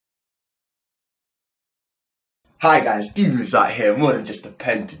Hi guys, DeMoose out here, more than just a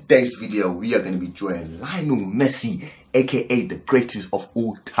pen. Today's video we are going to be drawing Lionel Messi, aka the greatest of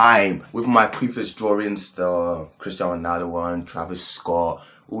all time. With my previous drawings, the Cristiano Ronaldo one, Travis Scott,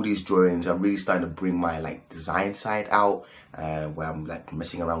 all these drawings, I'm really starting to bring my design side out, where I'm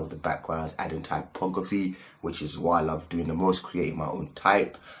messing around with the backgrounds, adding typography, which is what I love doing the most, creating my own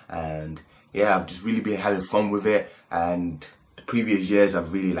type. And yeah, I've just really been having fun with it. And the previous years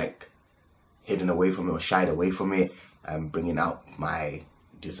I've really hidden away from it or shied away from it, bringing out my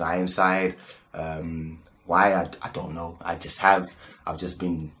design side. Why I don't know. I've just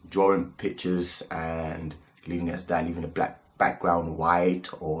been drawing pictures and leaving it as that, leaving the black background white,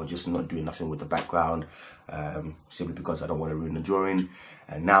 or just not doing nothing with the background, simply because I don't want to ruin the drawing.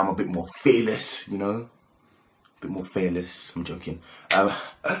 And now I'm a bit more fearless, you know, a bit more fearless. I'm joking. I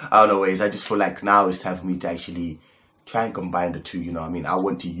don't know ways. I just feel like now it's time for me to actually try and combine the two, you know what I mean? I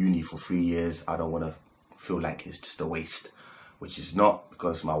went to uni for 3 years. I don't want to feel like it's just a waste, which is not,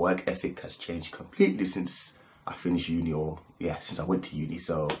 because my work ethic has changed completely since I finished uni, or yeah, since I went to uni.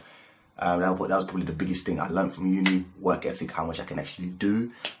 So that was probably the biggest thing I learned from uni, work ethic, how much I can actually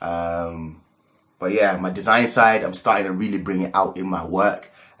do. But yeah, my design side, I'm starting to really bring it out in my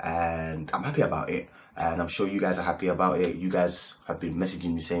work, and I'm happy about it. And I'm sure you guys are happy about it. You guys have been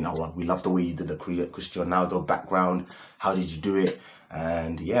messaging me saying, oh, well, we love the way you did the Cristiano Ronaldo background. How did you do it?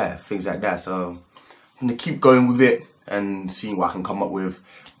 And yeah, things like that. So I'm going to keep going with it and seeing what I can come up with.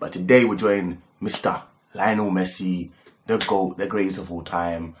 But today we're drawing Mr. Lionel Messi, the GOAT, the greatest of all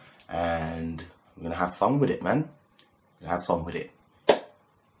time. And we're going to have fun with it, man. We're going to have fun with it.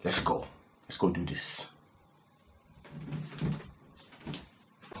 Let's go. Let's go do this.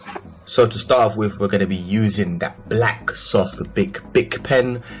 So to start off with, we're going to be using that black soft big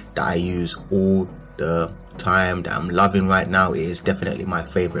pen that I use all the time, that I'm loving right now. It is definitely my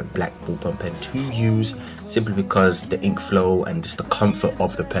favorite black ballpoint pen to use, simply because the ink flow and just the comfort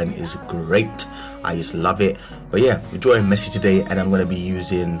of the pen is great. I just love it. But yeah, we're drawing Messi today, and I'm going to be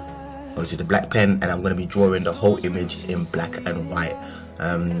using obviously the black pen, and I'm going to be drawing the whole image in black and white.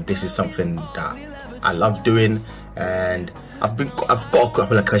 This is something that I love doing, and I've got a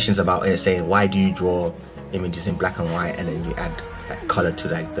couple of questions about it, saying why do you draw images in black and white and then you add color to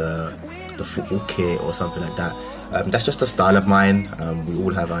the football kit or something like that. That's just a style of mine. We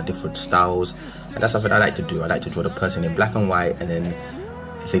all have our different styles, and that's something I like to do. I like to draw the person in black and white, and then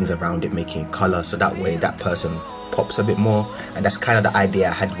the things around it making color, so that way that person pops a bit more. And that's kind of the idea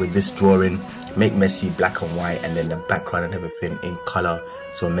I had with this drawing: make Messi black and white, and then the background and everything in color,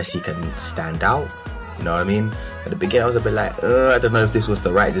 so Messi can stand out. You know what I mean? At the beginning I was a bit like, I don't know if this was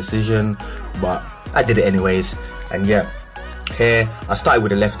the right decision, but I did it anyways. And yeah, here I started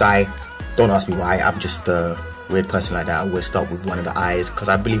with the left eye. Don't ask me why, I'm just a weird person like that. I always start with one of the eyes, because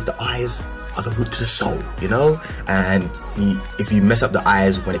I believe the eyes are the root to the soul, you know? And if you mess up the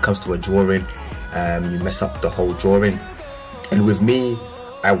eyes when it comes to a drawing, you mess up the whole drawing. And with me,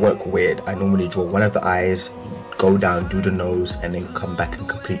 I work weird. I normally draw one of the eyes, go down, do the nose, and then come back and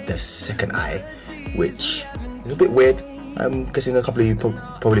complete the second eye, which is a bit weird. I'm guessing a couple of you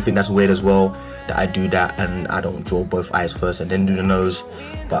probably think that's weird as well, that I do that and I don't draw both eyes first and then do the nose.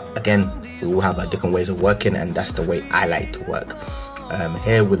 But again, we all have our different ways of working, and that's the way I like to work.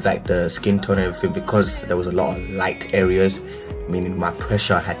 Here with the skin tone and everything, because there was a lot of light areas, meaning my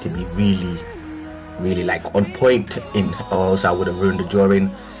pressure had to be really on point, or else I would have ruined the drawing.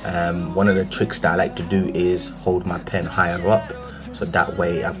 One of the tricks that I like to do is hold my pen higher up, so that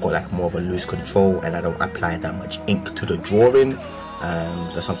way I've got more of a loose control and I don't apply that much ink to the drawing.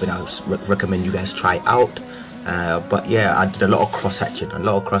 That's something I would recommend you guys try out. But yeah, I did a lot of cross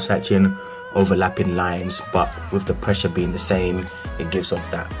hatching, overlapping lines, but with the pressure being the same, it gives off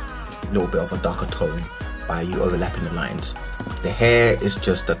that little bit of a darker tone by you overlapping the lines. The hair is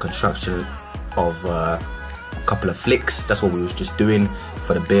just a construction of a couple of flicks. That's what we was just doing.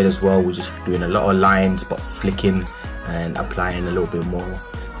 For the beard as well, we're just doing a lot of lines but flicking and applying a little bit more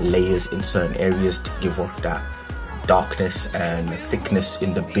layers in certain areas to give off that darkness and thickness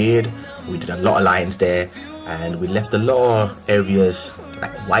in the beard. We did a lot of lines there, and we left a lot of areas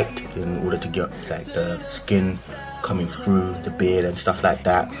white in order to get the skin coming through the beard and stuff like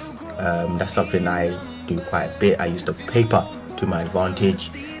that. That's something I do quite a bit. I use the paper to my advantage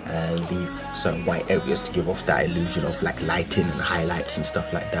and leave certain white areas to give off that illusion of lighting and highlights and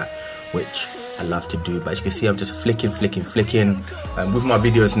stuff like that, which I love to do. But as you can see, I'm just flicking. With my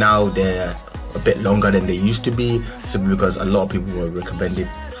videos now, they're a bit longer than they used to be, simply because a lot of people were recommended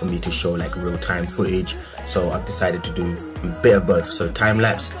for me to show real-time footage. So I've decided to do a bit of both, so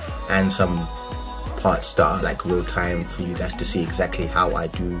time-lapse and some parts that are real-time for you guys to see exactly how I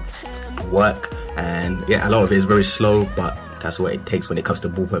do work. and yeah, a lot of it is very slow, but that's what it takes when it comes to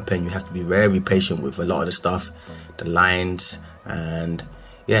ballpoint pen. You have to be very patient with a lot of the stuff, the lines, and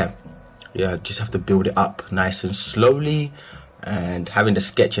yeah, just have to build it up nice and slowly. And having the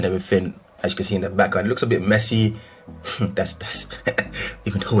sketch and everything, as you can see in the background, it looks a bit messy. that's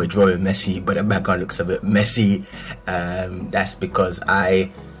even though we're drawing Messi, but the background looks a bit messy. That's because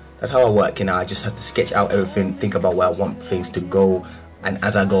that's how I work, you know. I just have to sketch out everything, think about where I want things to go, and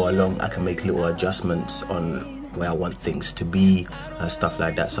as I go along I can make little adjustments on where I want things to be and stuff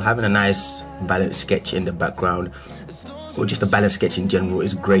like that. So having a nice balanced sketch in the background, or just a balanced sketch in general,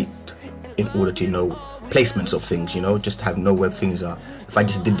 is great in order to know placements of things, you know, just to know where things are. If I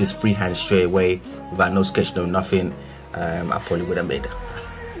just did this freehand straight away without no sketch, no nothing, I probably would have made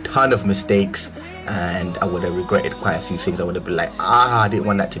a ton of mistakes, and I would have regretted quite a few things. I would have been like, I didn't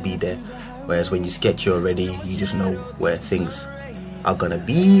want that to be there. Whereas when you sketch already, you just know where things are gonna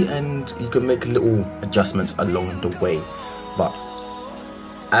be, and you can make little adjustments along the way. But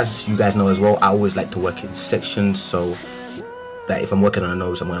as you guys know as well, I always like to work in sections, so that if I'm working on a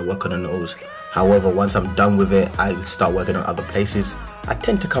nose, I'm gonna work on a nose. However, once I'm done with it, I start working on other places. I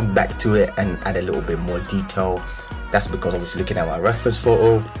tend to come back to it and add a little bit more detail. That's because obviously looking at my reference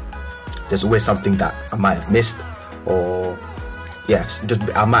photo, there's always something that I might have missed, or yes,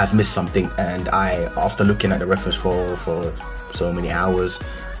 I might have missed something, and after looking at the reference photo for so many hours,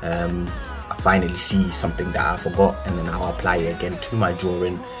 I finally see something that I forgot, and then I'll apply it again to my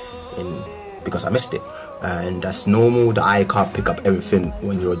drawing because I missed it. And that's normal. The eye can't pick up everything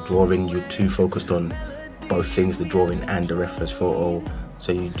when you're drawing. You're too focused on both things, the drawing and the reference photo,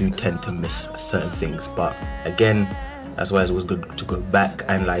 so you do tend to miss certain things. But again, that's why it's always good to go back,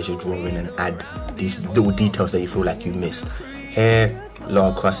 analyze your drawing, and add these little details that you feel like you missed. Here, a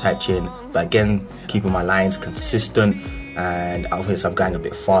lot of cross hatching, but again, keeping my lines consistent. And obviously I'm going a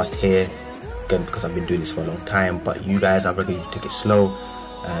bit fast here, again because I've been doing this for a long time, but you guys, I recommend you take it slow,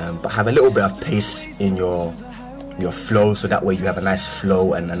 but have a little bit of pace in your flow, so that way you have a nice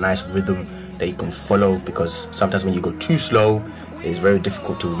flow and a nice rhythm that you can follow. Because sometimes when you go too slow, it's very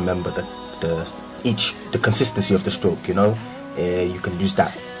difficult to remember the consistency of the stroke, you know. You can lose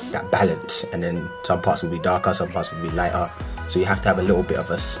that balance, and then some parts will be darker, some parts will be lighter, so you have to have a little bit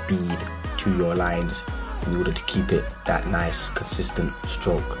of a speed to your lines in order to keep it that nice consistent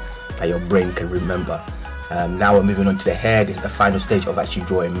stroke that your brain can remember. Now we're moving on to the hair. This is the final stage of actually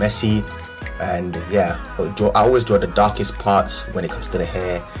drawing Messi, and yeah, I always draw the darkest parts when it comes to the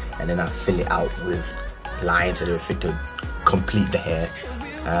hair, and then I fill it out with lines and everything to complete the hair.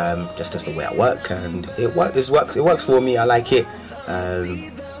 Just as the way I work, and it works for me. I like it.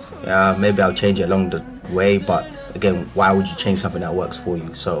 Yeah, maybe I'll change it along the way, but again, why would you change something that works for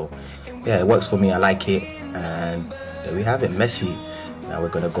you? So yeah, it works for me. I like it, and there we have it, Messi. Now we're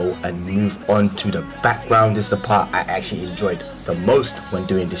gonna go and move on to the background. This is the part I actually enjoyed the most when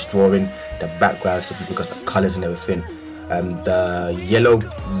doing this drawing. The background, simply because the colors and everything. The yellow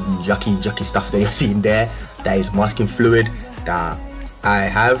yucky stuff that you're seeing there, that is masking fluid that I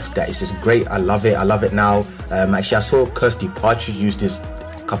have. That is just great. I love it now. Actually, I saw Kirsty Partridge use this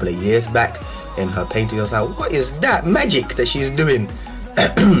a couple of years back in her painting. I was like, what is that magic that she's doing?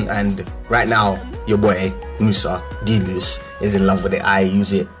 And right now, your boy DeMoose is in love with it. I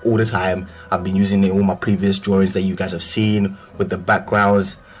use it all the time. I've been using it in all my previous drawings that you guys have seen with the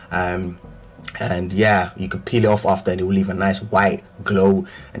backgrounds. And yeah, you can peel it off after, and it will leave a nice white glow,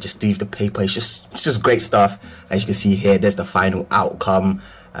 and just leave the paper. It's just great stuff. As you can see here, there's the final outcome,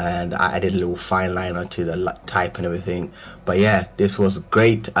 and I added a little fine liner to the type and everything. But yeah, this was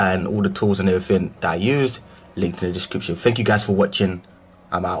great, and all the tools and everything that I used, linked in the description. Thank you guys for watching.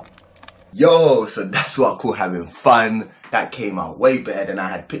 I'm out. Yo, so that's what I call having fun. That came out way better than I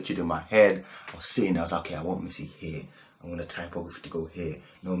had pictured in my head. I was seeing, I was like, okay, I want Messi here. I want the typography to go here.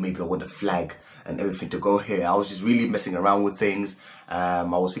 No, maybe I want the flag and everything to go here. I was just really messing around with things. I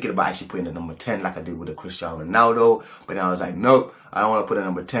was thinking about actually putting the number 10 like I did with the Cristiano Ronaldo. But then I was like, nope, I don't want to put the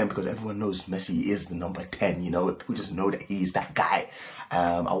number 10 because everyone knows Messi is the number 10, you know. People just know that he's that guy.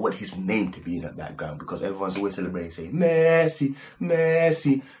 I want his name to be in the background because everyone's always celebrating, saying Messi,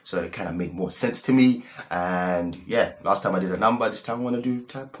 Messi. So it kind of made more sense to me. And yeah, last time I did a number, this time I want to do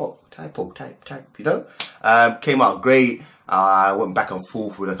type, you know. Came out great. I went back and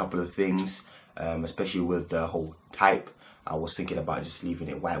forth with a couple of things, especially with the whole type. I was thinking about just leaving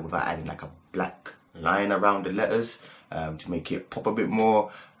it white without adding like a black line around the letters to make it pop a bit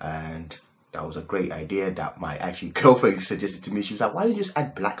more. And that was a great idea that my actually girlfriend suggested to me. She was like, why don't you just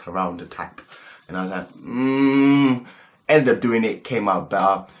add black around the type? And I was like, ended up doing it, came out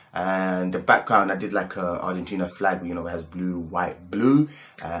better. And the background, I did like a Argentina flag, you know, it has blue, white, blue.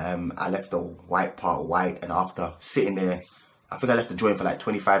 I left the white part white, and after sitting there, I think I left the drawing for like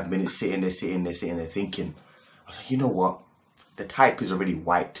 25 minutes, sitting there thinking, I was like, you know what? The type is already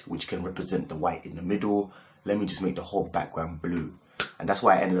white, which can represent the white in the middle. Let me just make the whole background blue. And that's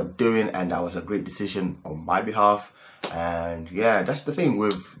what I ended up doing, and that was a great decision on my behalf. And yeah, that's the thing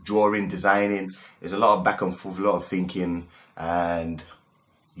with drawing, designing. There's a lot of back and forth, a lot of thinking, and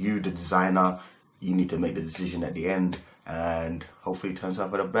you, the designer, you need to make the decision at the end, and hopefully it turns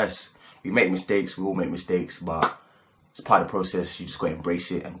out for the best. We make mistakes, we all make mistakes, but it's part of the process. You just got to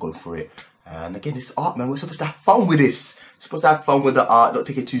embrace it and go for it. And again, it's art, man. We're supposed to have fun with this. We're supposed to have fun with the art, not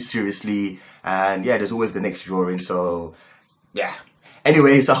take it too seriously. And yeah, there's always the next drawing, so yeah.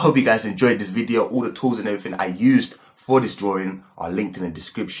 Anyways, I hope you guys enjoyed this video. All the tools and everything I used for this drawing are linked in the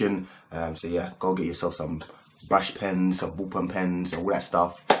description. So yeah, go get yourself some brush pens, some ballpoint pens, and all that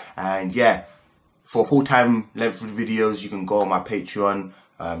stuff. And yeah, for full-time length videos, you can go on my Patreon.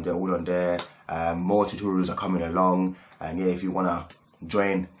 They're all on there. More tutorials are coming along. And yeah, if you want to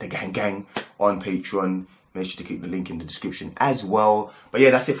join the gang on Patreon, make sure to click the link in the description as well. But yeah,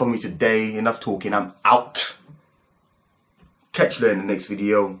 that's it for me today. Enough talking, I'm out. Catch you in the next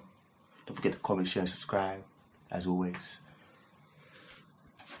video. Don't forget to comment, share, and subscribe, as always.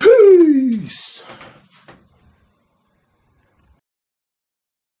 Peace.